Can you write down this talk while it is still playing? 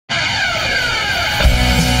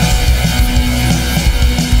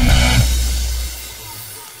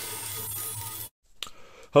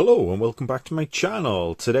Hello and welcome back to my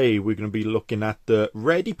channel. Today we're going to be looking at the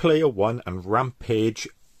Ready Player One and Rampage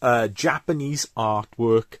Japanese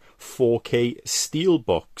artwork 4K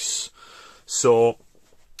Steelbooks. So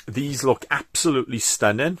these look absolutely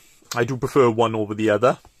stunning. I do prefer one over the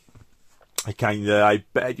other. I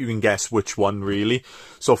bet you can guess which one really.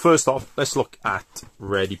 So first off, let's look at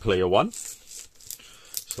Ready Player One.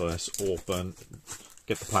 So let's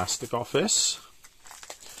get the plastic off this.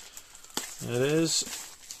 There it is.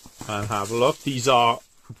 And have a look. These are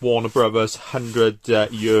Warner Brothers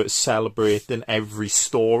 100-year celebrating every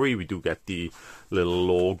story. We do get the little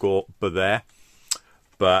logo there.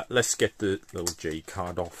 But let's get the little J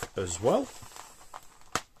card off as well.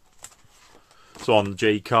 So on the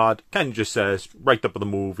J card, kind of just says right up of the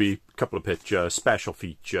movie, a couple of pictures, special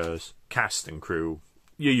features, cast and crew,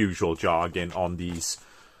 your usual jargon on these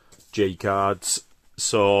J cards.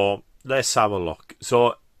 So let's have a look.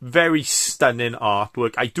 So very stunning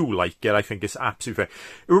artwork. I do like it. I think it's absolutely fair.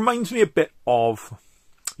 It reminds me a bit of,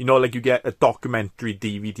 you know, like you get a documentary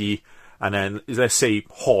DVD and then, let's say,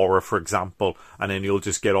 horror, for example, and then you'll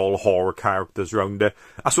just get all horror characters around it.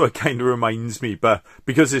 That's what it kind of reminds me. But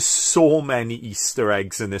because there's so many Easter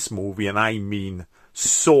eggs in this movie, and I mean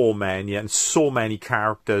so many, and so many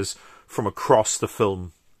characters from across the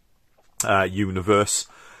film universe,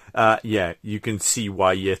 yeah, you can see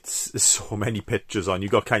why it's so many pictures on. You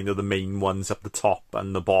got kind of the main ones up the top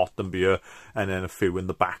and the bottom here, and then a few in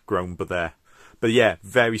the background, but yeah,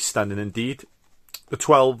 very stunning indeed. The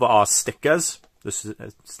 12 are stickers. This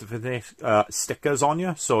is stickers on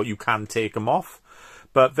you, so you can take them off.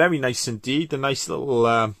 But very nice indeed. A nice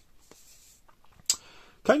little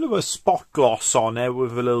kind of a spot gloss on it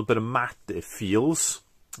with a little bit of matte. It feels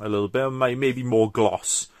a little bit, maybe more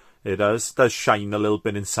gloss. It does shine a little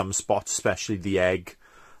bit in some spots, especially the egg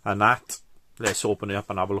and that. Let's open it up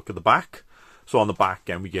and have a look at the back. So on the back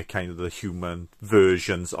end, we get kind of the human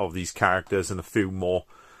versions of these characters and a few more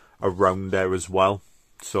around there as well.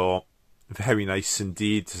 So very nice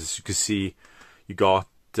indeed. As you can see, you got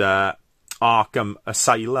Arkham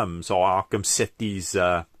Asylums or Arkham City's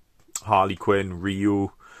Harley Quinn,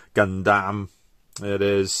 Ryu, Gundam. It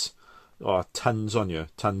is. Oh, tons on you.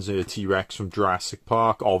 Tons of T-Rex from Jurassic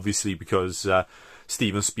Park, obviously because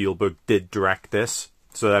Steven Spielberg did direct this.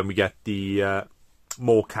 So then we get the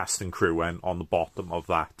more cast and crew on the bottom of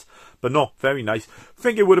that. But no, very nice. I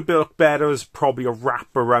think it would have looked better as probably a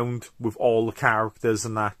wrap around with all the characters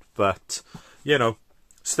and that. But, you know,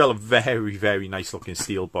 still a very, very nice looking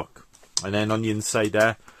Steelbook. And then on the inside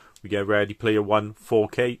there, we get Ready Player One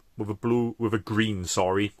 4K with a green,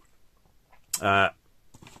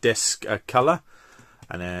 disc colour,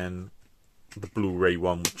 and then the Blu-ray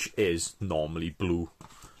one, which is normally blue.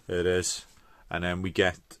 It is. And then we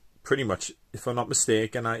get pretty much, if I'm not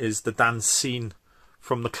mistaken, that is the dance scene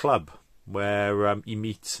from the club where he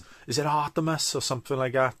meets, is it Artemis or something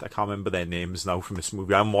like that? I can't remember their names now from this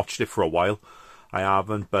movie. I haven't watched it for a while. I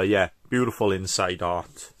haven't, but yeah, beautiful inside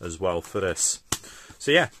art as well for this.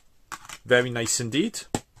 So yeah, very nice indeed.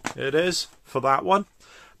 It is for that one.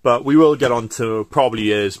 But we will get on to,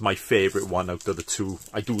 probably is my favourite one out of the two.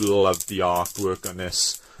 I do love the artwork on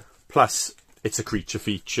this. Plus, it's a creature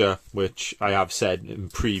feature, which I have said in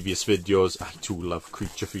previous videos. I do love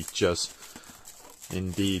creature features.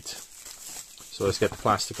 Indeed. So let's get the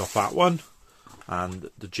plastic off that one. And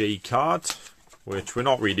the J card, which we're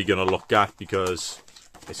not really going to look at because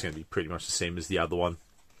it's going to be pretty much the same as the other one.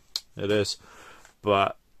 It is.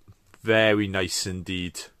 But very nice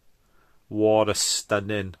indeed. What a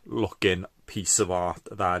stunning looking piece of art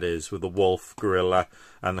that is, with the wolf, gorilla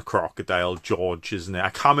and the crocodile, George, isn't it?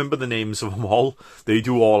 I can't remember the names of them all. They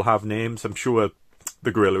do all have names. I'm sure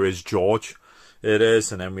the gorilla is George. It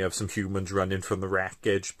is. And then we have some humans running from the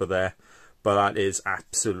wreckage, but that is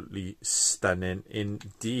absolutely stunning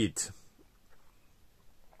indeed.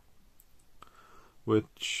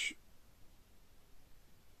 Which,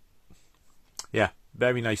 yeah,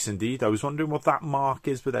 very nice indeed. I was wondering what that mark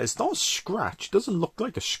is, but it's not a scratch. It doesn't look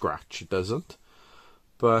like a scratch. It doesn't.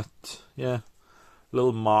 But, yeah,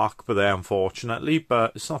 little mark there, unfortunately.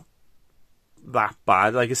 But it's not that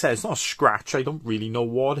bad. Like I said, it's not a scratch. I don't really know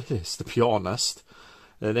what it is, to be honest.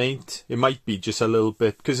 It ain't. It might be just a little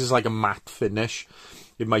bit, because it's like a matte finish.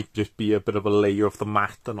 It might just be a bit of a layer of the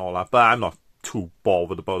matte and all that. But I'm not too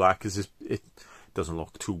bothered about that, because it doesn't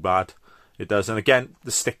look too bad. It does. And again,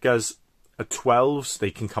 the stickers are 12s. They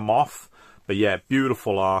can come off. But yeah,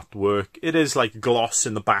 beautiful artwork. It is like gloss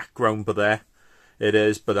in the background, but there it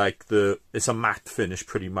is. But like it's a matte finish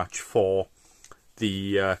pretty much for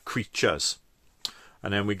the creatures.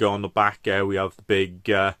 And then we go on the back there. We have the big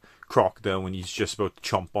crocodile when he's just about to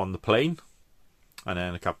chomp on the plane. And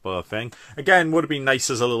then a couple of things. Again, would have been nice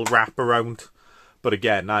as a little wrap around. But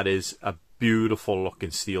again, that is a beautiful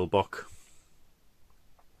looking Steelbook.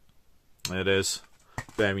 It is.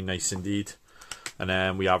 Very nice indeed. And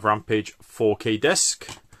then we have Rampage 4K disc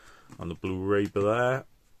on the Blu-ray there.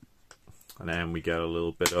 And then we get a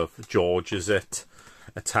little bit of George Is It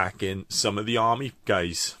attacking some of the army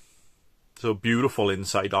guys. So beautiful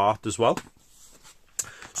inside art as well.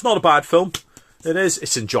 It's not a bad film. It is.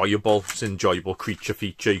 It's enjoyable. It's an enjoyable creature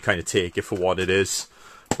feature. You kind of take it for what it is.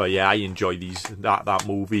 But yeah, I enjoy that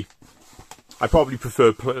movie. I probably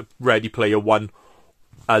prefer Ready Player One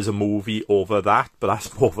as a movie over that, but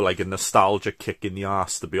that's more of like a nostalgia kick in the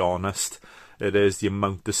arse, to be honest. It is, the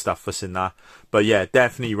amount of stuff that's in that. But yeah,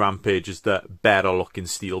 definitely Rampage is the better looking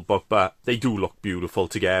Steelbook, but they do look beautiful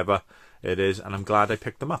together. It is, and I'm glad I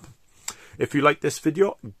picked them up. If you like this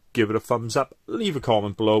video, give it a thumbs up, leave a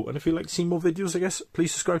comment below, and if you'd like to see more videos, I guess,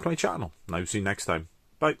 please subscribe to my channel. And I'll see you next time.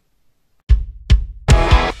 Bye.